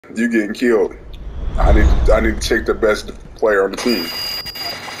You getting killed. I need to check the best player on the team.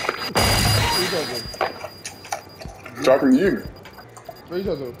 Talking to you. What you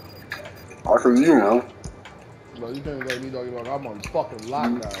talking Talking to you, man. Bro, you can't let me talking about I'm on fucking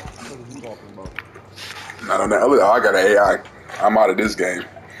lockdown. What are you talking about? Not on that other. I got an AI. I'm out of this game.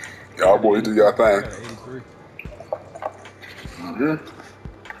 Y'all boys do y'all I thing. got an 83.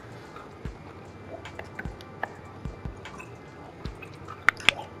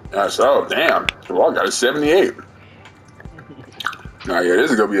 So damn. Well, I got a 78. Nah, yeah,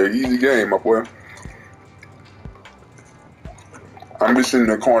 this is gonna be an easy game, my boy. I'm just in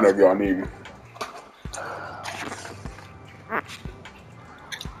the corner if y'all need me.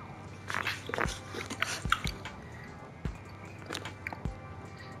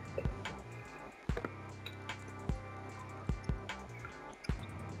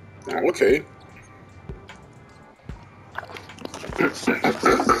 Oh, okay. You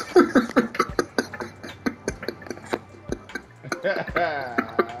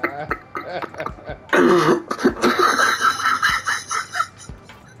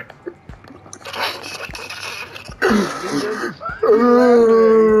laughing at you.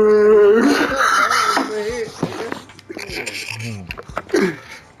 Shut up, man. It's a hit, nigga.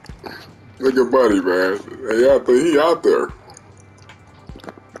 Look at Buddy, man. He out there.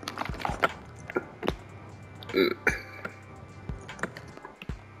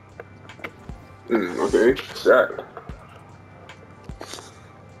 Okay, shot.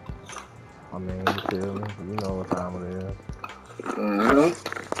 I mean, you feel me? You know what time it is.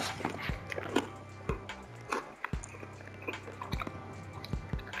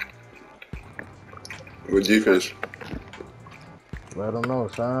 Good defense. Let them know,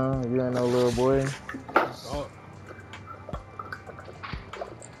 son. You ain't no little boy.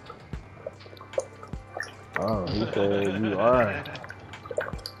 Oh, he said you are.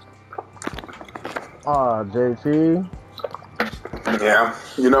 Ah, JT. Yeah,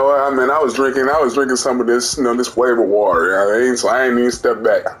 you know what? I mean, I was drinking some of this, this flavored water. So I ain't even step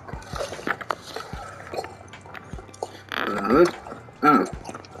back.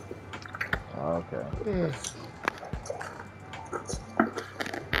 Okay.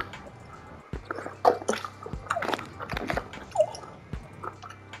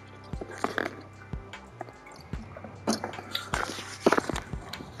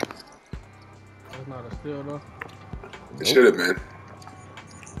 That's not a steal, though. It should have been.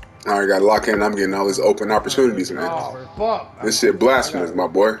 I already got to lock in. I'm getting all these open opportunities, man. Oh, fuck. This shit blasphemous, my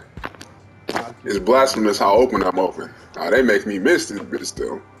boy. It's blasphemous how open I'm open. They make me miss this bit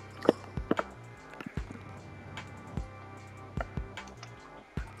still.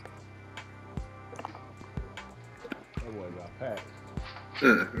 That boy got packed.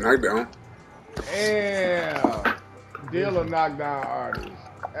 Knockdown. Damn. Dealer knockdown artist.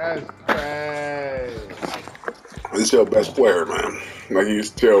 That's crazy. This your best player, man. Like you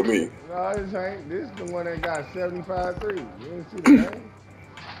used to tell me. No, this ain't. This is the one that got 75 threes. You didn't see the game?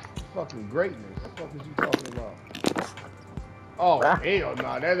 Fucking greatness. What the fuck is you talking about? Oh, hell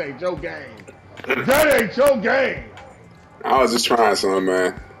no. That ain't your game. That ain't your game. I was just trying something,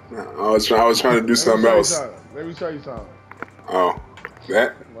 man. I was trying to do something else. Let me show you something. Oh,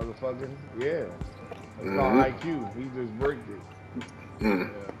 that? Motherfucker. Yeah. It's called IQ. He just bricked it. Yeah.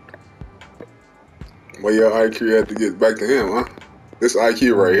 Well, your IQ had to get back to him, huh? This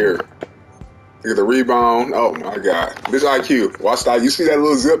IQ right here. Look at the rebound. Oh my God. This IQ. Watch that. You see that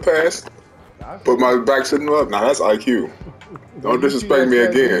little zip pass? Put my back to him up. Now that's IQ. Don't disrespect me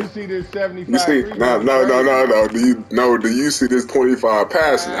again. You see this 75? You see? No. Do you see this 25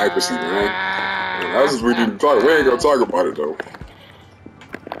 passing accuracy, man? That's what we need to talk. We ain't gonna talk about it though.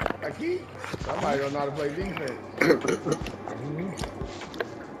 IQ. Somebody don't know how to play defense.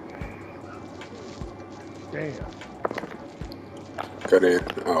 Damn. Cut in.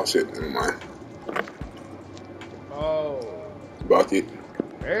 Oh shit. Never mind. Oh. Bucket.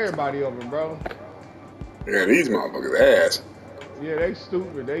 Everybody open, bro. Yeah, these motherfuckers ass. Yeah, they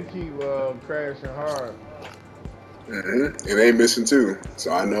stupid. They keep crashing hard. And they missing too.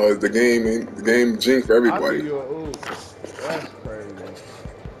 So I know it's the game jinx for everybody. I see your ooh. That's crazy.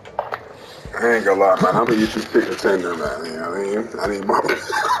 I ain't gonna lie, man. I'm gonna eat this chicken tender, man. You know what I mean? I need my.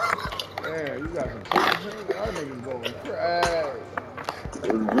 Man, you got some chicken tender? Y'all niggas going crazy.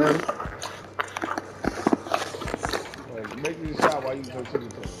 Like, make me a shot while you eat your chicken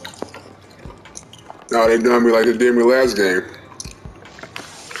tender, man. No, they doing me like they did me last game.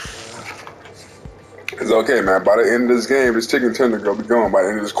 It's okay, man. By the end of this game, this chicken tender gonna be gone. By the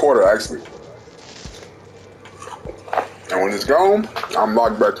end of this quarter, actually. And when it's gone, I'm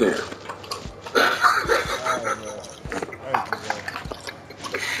locked back in. Alright, man. Thank you, man.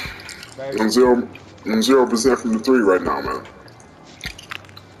 Thank I'm you. 0% from the three right now, man.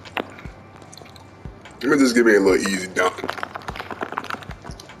 Let me just give me a little easy dunk.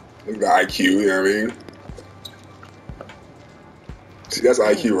 Look at the IQ, you know what I mean? See, that's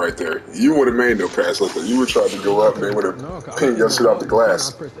IQ right there. You would have made no pass like that. You would try to go up and they would No, have cause I'm pinned your shooting shit off the above the center. I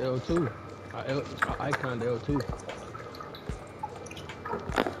glass. pressed L2. I iconed L2.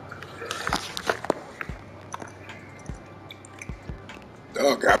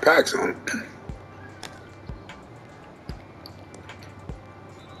 Oh, got packs on.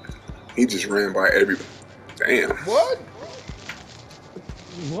 He just ran by every. Damn. What?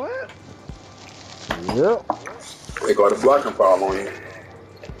 What? Yep. They got a blocking foul on you.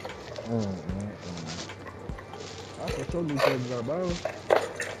 I for sure do take it out of bounds.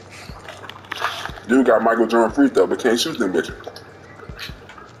 Dude got Michael Jordan free throw, but can't shoot them bitches.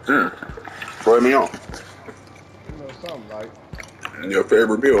 Play me on. You know, something like. Your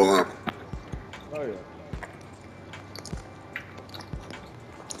favorite meal, huh? Oh, yeah.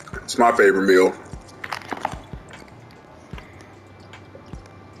 It's my favorite meal.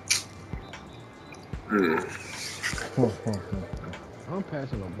 I'm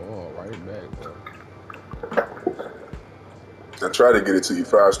passing the ball right back, bro. I try to get it to you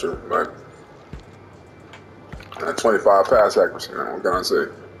faster, but at 25 pass accuracy, man, what can I say?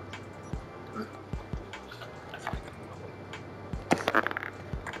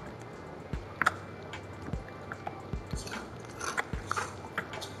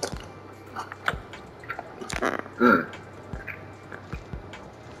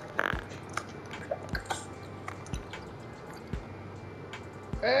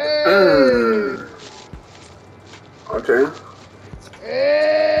 Hey! Okay.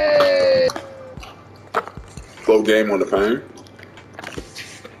 Hey! Flow game on the pain.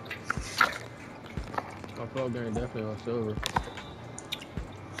 My flow game definitely on silver.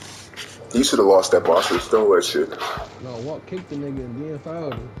 You should have lost that ball. Should have stole that shit. No, walk, kick the nigga and then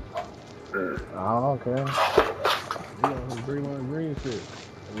fouled him. I don't care. He on some Draymond Green shit.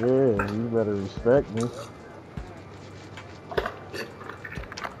 Yeah, you better respect me.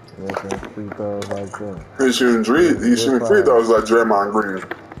 Making free throws like that. He's shooting free throws like Draymond Green.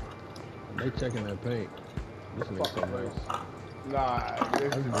 They checking that paint. This nigga so nice. Nah,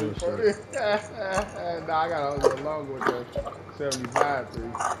 this That's is bullshit. Nah, I gotta go longer with the 75 3.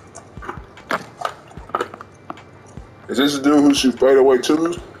 Is this the dude who shoot fadeaway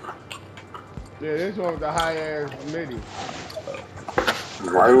twos? Yeah, this one with the high ass midi.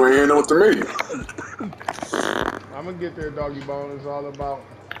 Why you ain't hitting with the me? I'm gonna get there, doggy bone. It's all about.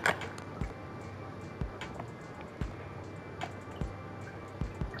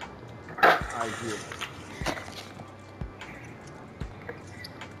 IQ.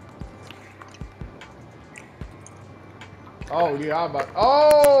 Oh, yeah, I'm about.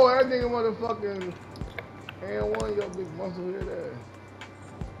 Oh, that nigga motherfucking. And one, your big muscle here there.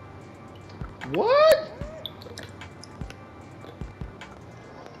 What?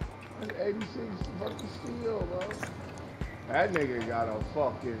 That's 86 fucking steal, bro. That nigga got a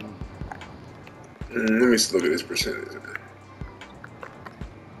fucking. Let me just look at this percentage.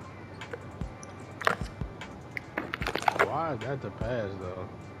 Why is that the pass though?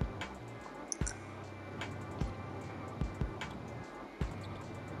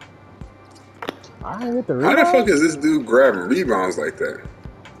 I ain't get the How rebound. the fuck is this dude grabbing rebounds like that?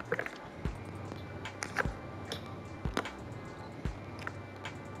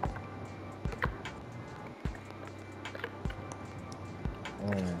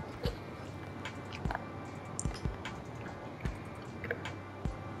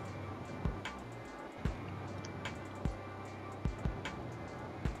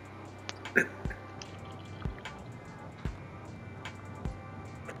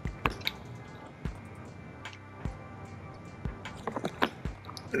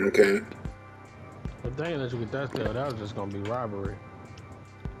 Okay. But dang, let you get that steal. That was just gonna be robbery.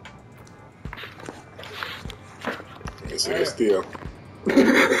 It's a steal. No,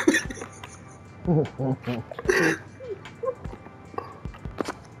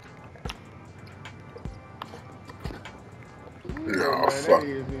 man, fuck.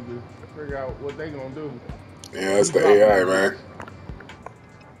 they just need to figure out what they gonna do. Yeah, that's the AI, man.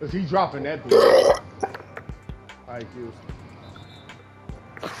 Cause he dropping that bitch. IQ.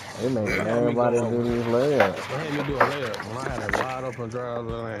 They making everybody do these layups. They had me do a layup when I had a wide open drive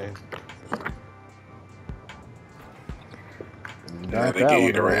the lane. Yeah, they gave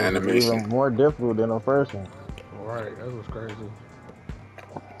you the right animation. Even more difficult than the first one. Right, that was crazy.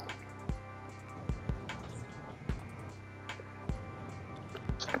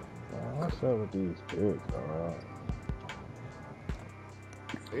 Man, what's up with these picks, bro?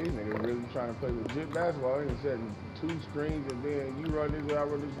 These niggas really trying to play legit basketball. They done setting 2 screens and then you run this way, I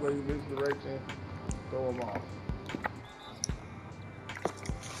run this way, this direction, throw them off.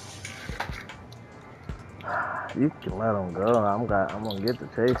 You can let him go. I'm gonna get to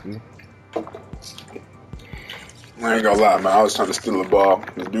chase you. I ain't gonna lie, man. I was trying to steal the ball.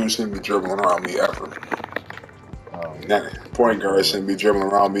 The dude shouldn't be dribbling around me ever. Oh, That point guard shouldn't be dribbling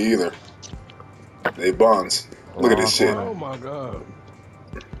around me either. They buns. Look at this shit. Oh my god.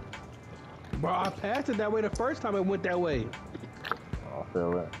 Bro, I passed it that way the first time it went that way. I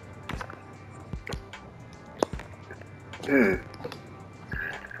feel it.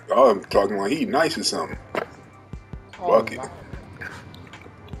 Oh, I'm talking like he nice or something. Oh, Bucket.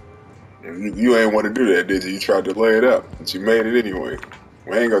 You ain't want to do that, did you? You tried to lay it up, but you made it anyway.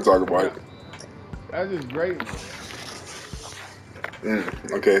 We ain't gonna talk about it. That's just great.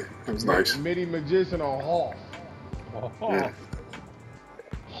 Okay, that was nice. Midi magician on Hoff. Oh.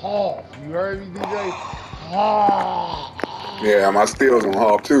 Hoff. You heard me, DJ? Hoff. Yeah, my steals on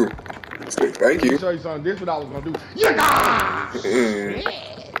Hall too. Say thank Let me you. show you something. This is what I was gonna do. Yeah! Mm.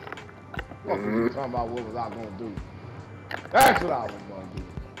 What was you talking about? What was I gonna do? That's what I was gonna do.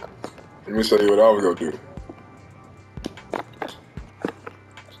 Let me show you what I was gonna do.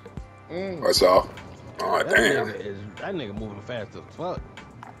 That's all. Oh damn. That nigga moving fast as fuck.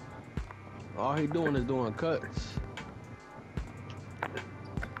 All he doing is doing cuts.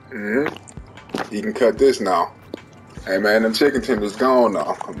 You can cut this now. Hey man, them chicken tenders gone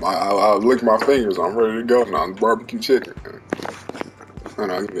now. I'll lick my fingers. I'm ready to go now. It's barbecue chicken. I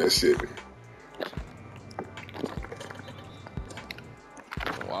know, give me that shit.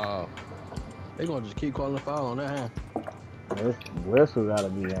 Wow. They gonna just keep calling the foul on that, huh? This whistle gotta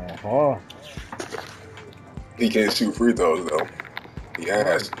be on hard. He can't shoot free throws though. He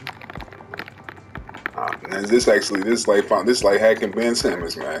has. And this like hacking Ben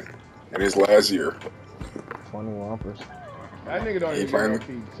Simmons, man. In his last year. 21%. That nigga don't He even finally- know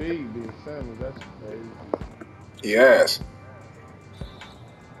PT, Ben Simmons. That's crazy. He has.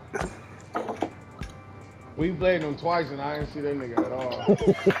 We played him twice and I didn't see that nigga at all.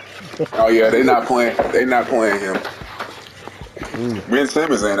 Oh yeah, they not playing him. Ben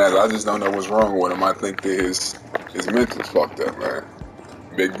Simmons ain't that. I just don't know what's wrong with him. I think that his mental's fucked up, man.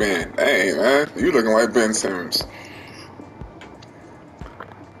 Big Ben. Dang, man. You looking like Ben Simmons.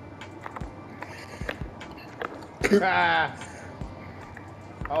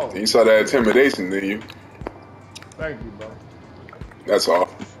 Oh, You saw that intimidation, didn't you? thank you, bro. That's all.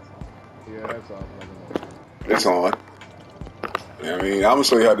 Yeah, that's all. It's on. Yeah, I mean, I'm gonna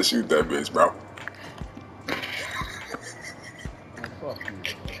show you how to shoot that bitch, bro. Oh, fuck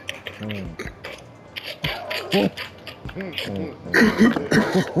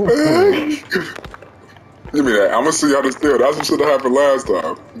Give me that. I'm gonna see how to steal. That's what should have happened last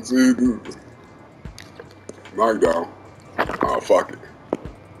time. See, knockdown. Oh, fuck it.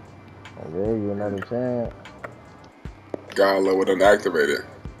 I gave you another chance. God love it unactivated.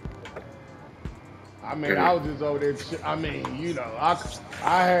 I mean, I was just over there. I mean, you know,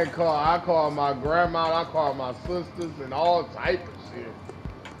 I called my grandma, I called my sisters, and all type of shit.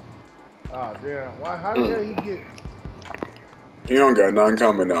 Oh damn! Why? How did he get? You don't got none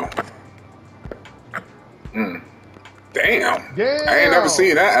coming now. Damn. Damn! I ain't never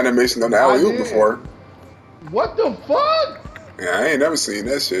seen that animation on the alley-oop before. What the fuck? Yeah, I ain't never seen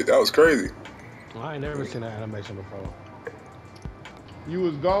that shit. That was crazy. Well, I ain't never seen that animation before. You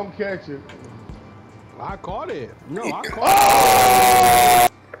was gonna catch it. I caught it. No, I caught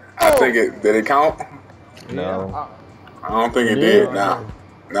it. I think it did it count? No. I don't think it did. Nah,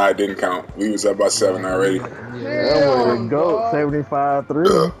 it didn't count. We was up by 7 already. That way to go.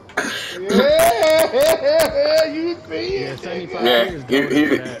 75-3. Yeah, you see Yeah, it. 75 Yeah, years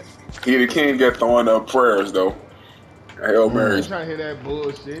he the king at throwing up prayers though. Hail I Mary. ain't trying to hear that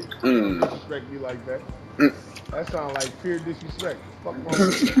bullshit. Disrespect me like that. That sound like pure disrespect. Fuck wrong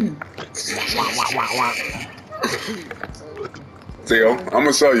with you? Theo, I'm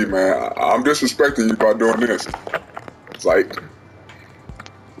gonna tell you, man. I'm disrespecting you by doing this. It's like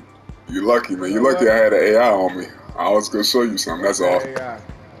you lucky, man. You lucky I had an AI on me. I was gonna show you something. That's all. AI.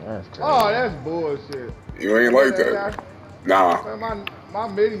 That's crazy. Oh, that's bullshit. You ain't like that. Nah. Man, my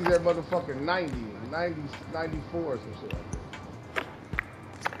middies at motherfucking 90, 94 or some shit like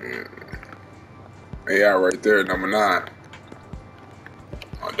that. AI right there, number 9.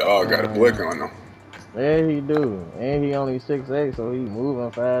 My dog got a blick on him. Yeah, he do. And he only 6'8", so he moving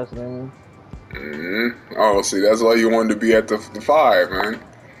faster than me. Oh, see, that's why you wanted to be at the 5, man.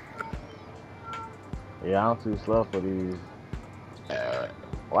 Yeah, I'm too slow for these.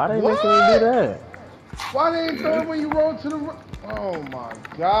 Why they making me do that? Why they ain't throw it when you roll to the? Oh my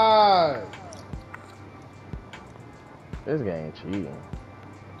god! This game cheating.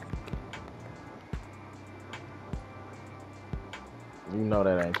 You know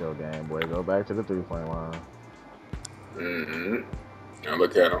that ain't your game, boy. Go back to the 3-point line. Now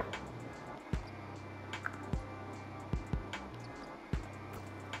look at him.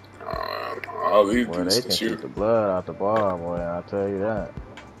 All these Boy, dudes they can can shoot. shoot the blood out the ball, boy. I'll tell you that.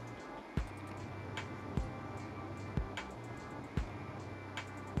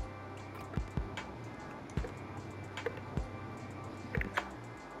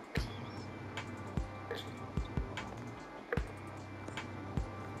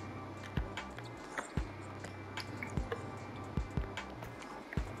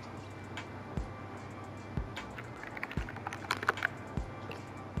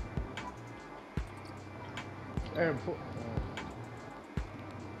 And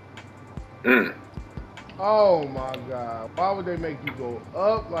Mm. oh my god! Why would they make you go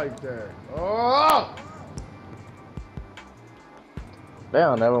up like that? Oh! They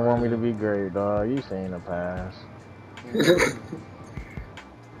don't never want me to be great, dog. You seen the pass. I seen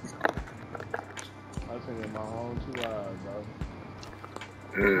it in my own 2 eyes,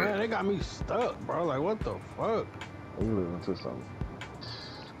 bro. Man, they got me stuck, bro. Like, what the fuck? You losing to some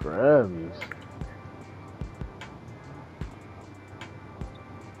scrubbies.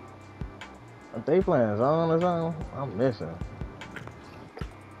 If they playing zone or something, I'm missing.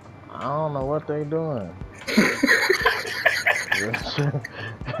 I don't know what they doing.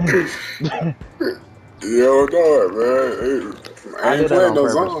 Yo, dog, man. I I ain't did that playing on no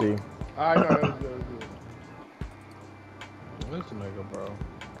purpose, zone. T. I know that was good. This nigga, bro.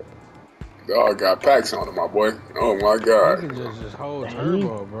 Dog got packs on him, my boy. Oh my He god. can just hold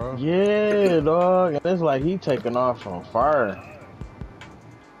turbo, bro. Yeah, dog. And it's like he taking off from fire.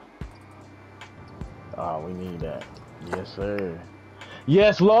 Oh, we need that. Yes, sir.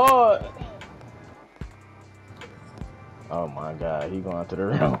 Yes, Lord. Oh my God, he going to the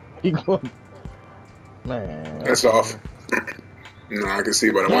rim. He going. Man. That's off. No, I can see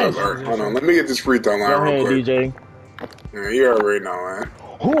by the Yes. weather. Hold on, let me get this free throw line Go real ahead, quick. DJ. Yeah, you already know, man.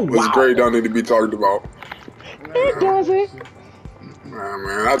 Oh, What's wow. great don't need to be talked about. It doesn't.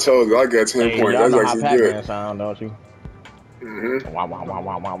 Man, I told you I got 10 Hey, points. y'all That's know how actually Pac-Man good. sound, don't you? Wow, wow, wow,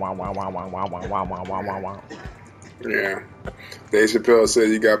 wow, wow, wow, wow, wow, wow, wow, wow, wow, wow, wow, wow. Yeah. Dave Chappelle said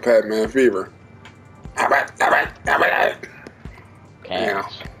you got Pac-Man fever. Yeah.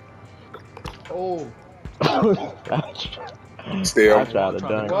 Cash. Oh, Still. I tried to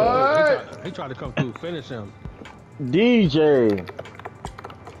dunk What? that. He tried to come through, finish him. DJ.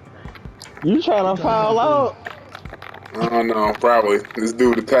 You trying to foul out? I don't know, probably. This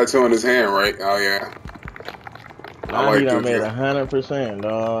dude with the tattoo on his hand, right? Oh, yeah. Nah, like he done this made guy. 100%,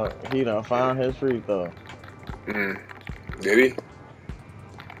 dog. He done found his free throw. Did he?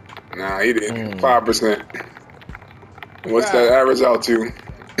 Nah, he didn't. 5%. What's Yeah. that average out to?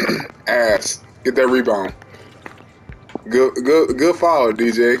 Ass. Get that rebound. Good follow,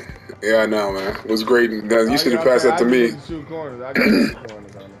 DJ. Yeah, I know, man. It was great. You should have passed that to me. I just shoot corners. I can shoot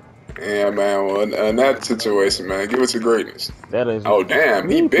corners on it. Yeah, man. Well, in that situation, man, give it to greatness. That is. Oh, damn.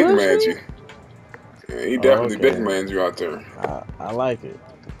 He Me big pushing? maned you. Yeah, he definitely okay. big maned you out there. I like it.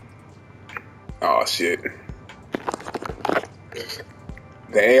 Oh, shit.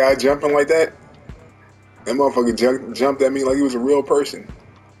 The AI jumping like that? That motherfucker jumped at me like he was a real person.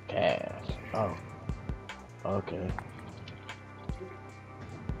 Cash. Oh. Okay.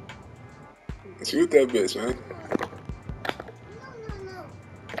 Shoot that bitch, man.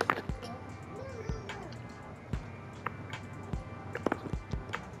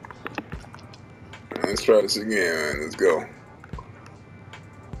 Let's try this again, man. Let's go.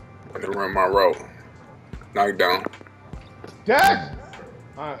 I'm gonna run my route. Knock down. Yes!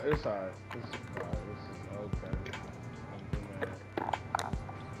 It's alright. It's alright. It's okay.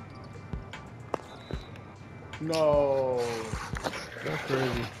 No. That's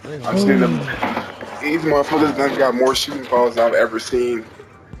crazy. I've seen them. These motherfuckers done got more shooting fouls than I've ever seen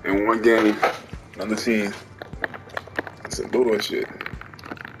in one game on the team. That's some bullshit.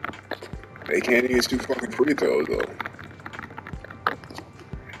 They can't even shoot fucking free throws, though.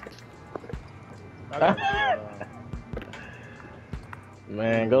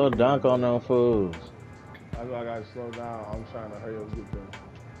 Man, go dunk on them fools. That's why I gotta slow down. I'm trying to hurry up and get them.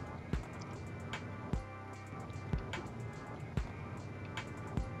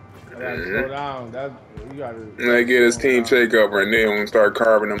 I gotta slow down. You gotta. They get his team takeover and then we'll start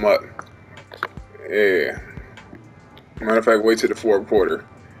carving them up. Yeah. Matter of fact, wait till the fourth quarter.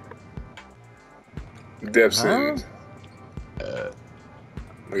 Depth sentence.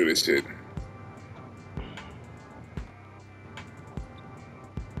 Look at this shit.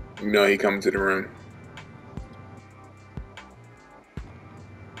 You know he coming to the rim.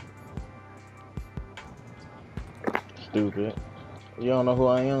 Stupid. You don't know who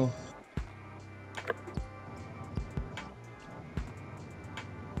I am?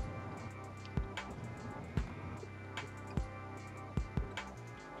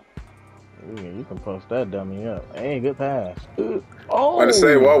 You can post that dummy up. Hey, good pass. Oh! I to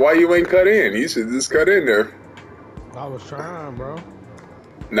say, why you ain't cut in? You should just cut in there. I was trying, bro.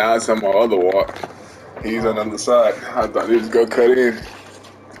 Now it's on my other walk. He's on the other side. I thought he was gonna cut in.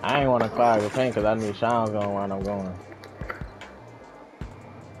 I ain't want to clog the paint because I knew Sean was going to wind up going.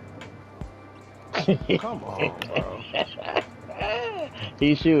 Come on, bro.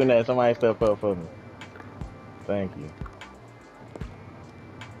 He's shooting that. Somebody step up for me. Thank you.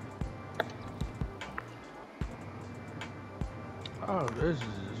 Oh, this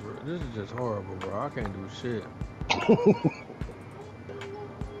is just horrible, bro. I can't do shit.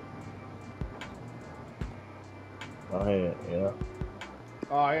 Go ahead, yeah.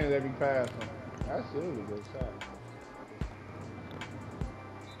 Oh, I didn't let me pass him. That's still a good shot.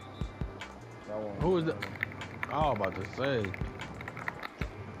 Who is that? I was about to say.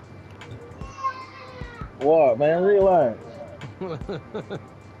 What, man? Relax. Let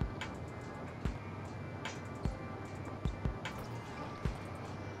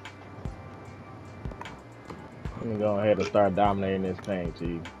me go ahead and start dominating this paint,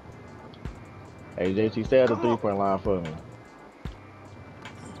 Chief. Hey, JT, stay at the three-point line for me.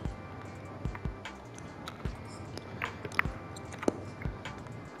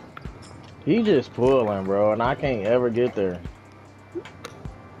 He just pulling, bro, and I can't ever get there.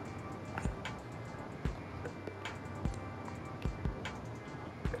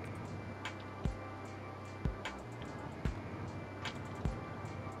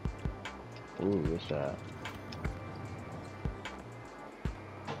 Ooh, good shot.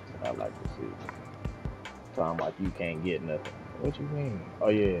 I like to see. Sound like you can't get nothing. What you mean? Oh,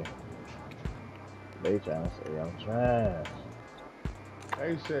 yeah. They trying to say I'm trash.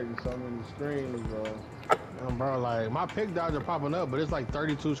 They setting so many screens, bro. Bro, like, my pick dodge are popping up, but it's like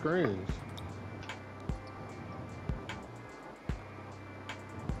 32 screens.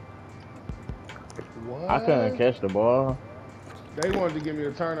 What? I couldn't catch the ball. They wanted to give me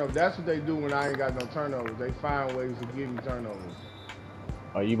a turnover. That's what they do when I ain't got no turnovers. They find ways to give me turnovers.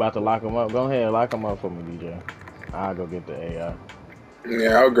 Are you about to lock him up? Go ahead, lock him up for me, DJ. I'll go get the AI.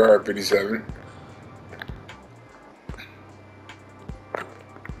 Yeah, I'll guard 57.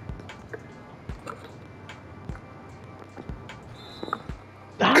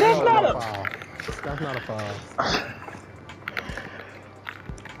 That's not a foul. That's not a foul.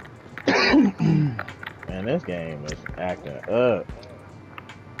 Man, this game is acting up.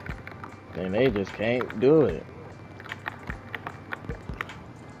 And they just can't do it.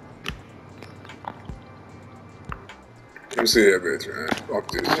 Let me see that bitch, man.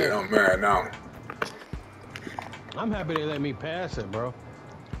 Fuck this shit. I'm mad now. I'm happy they let me pass it, bro.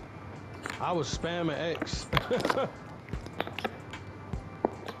 I was spamming X.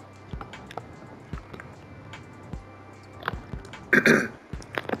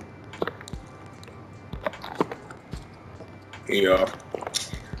 Yeah.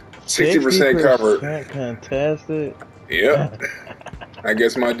 60% covered. Contested. Yep. I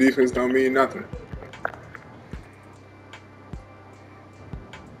guess my defense don't mean nothing.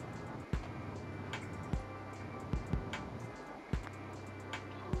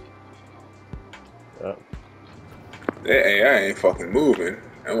 That AI ain't fucking moving.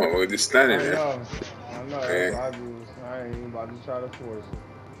 That one was just standing there. I know. That's what I do. I ain't even about to try to force it.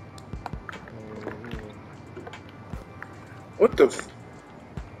 What the f?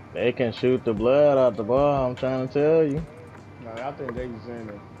 They can shoot the blood out the ball, I'm trying to tell you. Nah, I think they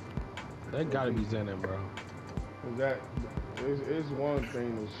zenning. They gotta be zenning, bro. Cause it's one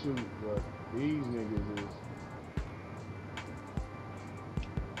thing to shoot, but these niggas is.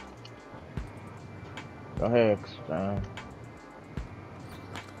 Go ahead, John.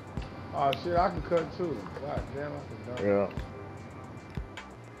 Oh shit, I can cut too. God damn, I can dunk.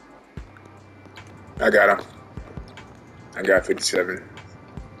 Yeah. I got him. I got 57.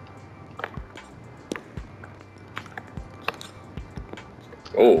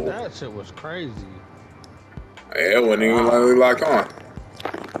 Oh. That shit was crazy. Yeah, it wasn't even really lock on.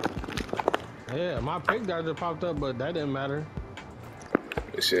 Yeah, my pick dodger popped up, but that didn't matter.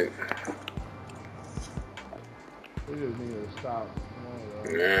 Good shit. We just need to stop.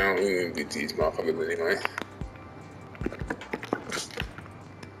 Nah, we didn't beat these motherfuckers anyway.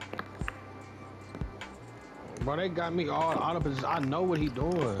 Bro, they got me all out of position. I know what he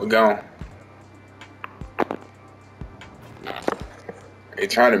doing. We're gone. They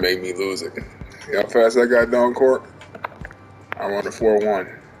trying to make me lose it. See how fast I got down court? I'm on the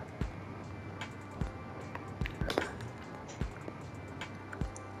 4-1.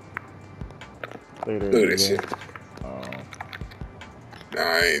 Look at this shit. Nah,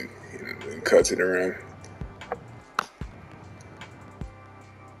 I ain't cut to the rim.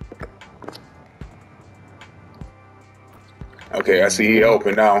 Okay, I see he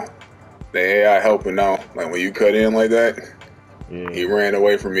helping now. The AI helping now. Like when you cut in like that, he ran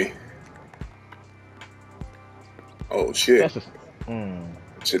away from me. Oh shit.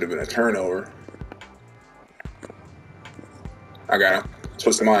 Should have been a turnover. I got him.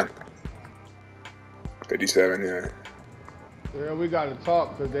 Switch to mine. 57, yeah. Yeah, we got to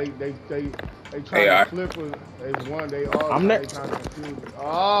talk because they trying to flip us. They won. They all. I'm next.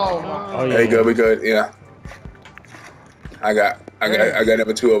 Oh my. Oh, yeah. Hey, good, we good. Yeah. I got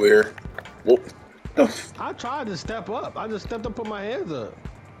number 2 over here. Whoop. I tried to step up. I just stepped up, put my hands up.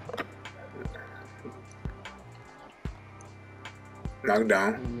 Knock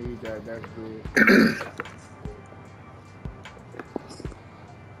down. You need that. That's good.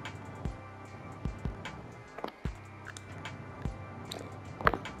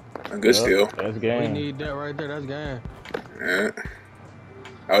 A good steal. That's game. We need that right there. That's game. Yeah.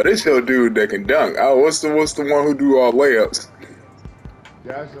 Oh, this your dude that can dunk. Oh, what's the one who do all layups?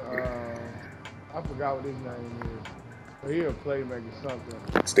 That's I forgot what his name is. But he a playmaker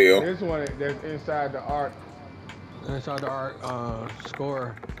something. Still. This one that's inside the arc. Inside the arc,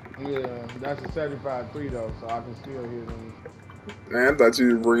 score. Yeah, that's a 75-3 though, so I can still hit him. Man, I thought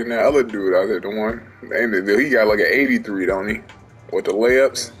you were bringing that other dude out there, the one. He got like an 83, don't he? With the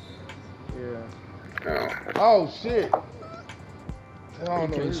layups. Yeah. Oh shit. He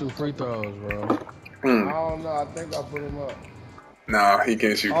can't shoot free throws, bro. I don't know. I think I put him up. Nah, he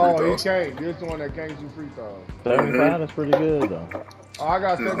can't shoot free throws. Oh, he can't. This one that can't shoot free throws. 75 is pretty good though. Oh, I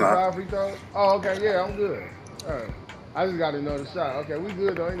got 75 free throws? Oh, okay. Yeah, I'm good. All right. I just got another shot. Okay, we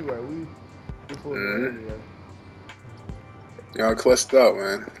good though anyway. We pulled it anyway. Y'all clutched up,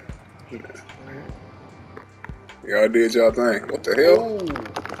 man. Y'all did y'all thing. What the hell?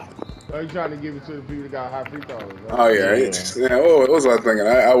 Oh, you trying to give it to the people that got high free throws? Right? Oh yeah. What was I thinking?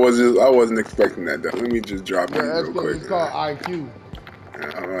 I wasn't expecting that though. Let me just drop it real quick. It's called IQ.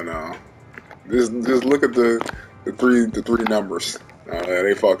 Oh no. Just look at the three numbers.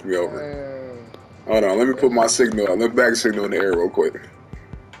 They fucked me over. Hold on, let me put my signal on. Let me back signal in the air real quick.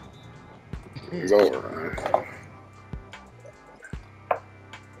 It's over, man.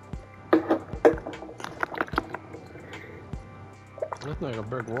 That's like a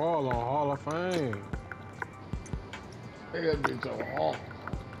brick wall on Hall of Fame. Hey, that bitch on Hall.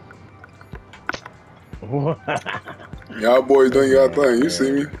 Y'all boys doing y'all thing. You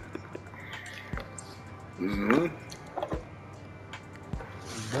see me? Mm-hmm.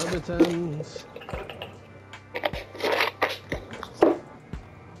 Beavertons.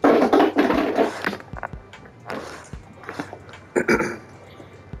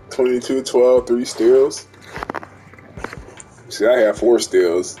 (22, 12, 3 steals. See, I have 4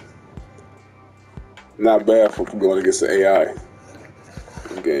 steals. Not bad for going against the AI.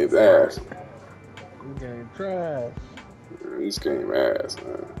 This game's ass. This game trash. This game ass,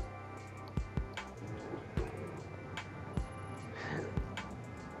 man.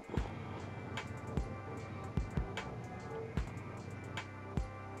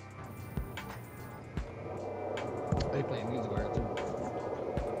 They play music right too.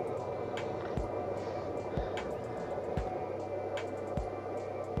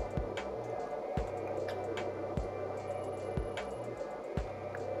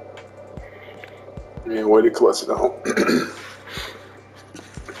 Yeah, way to clutch it on.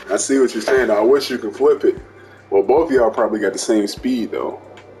 I see what you're saying. I wish you could flip it. Well, both of y'all probably got the same speed though.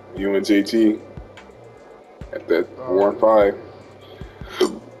 You and JT at that 4 and 5.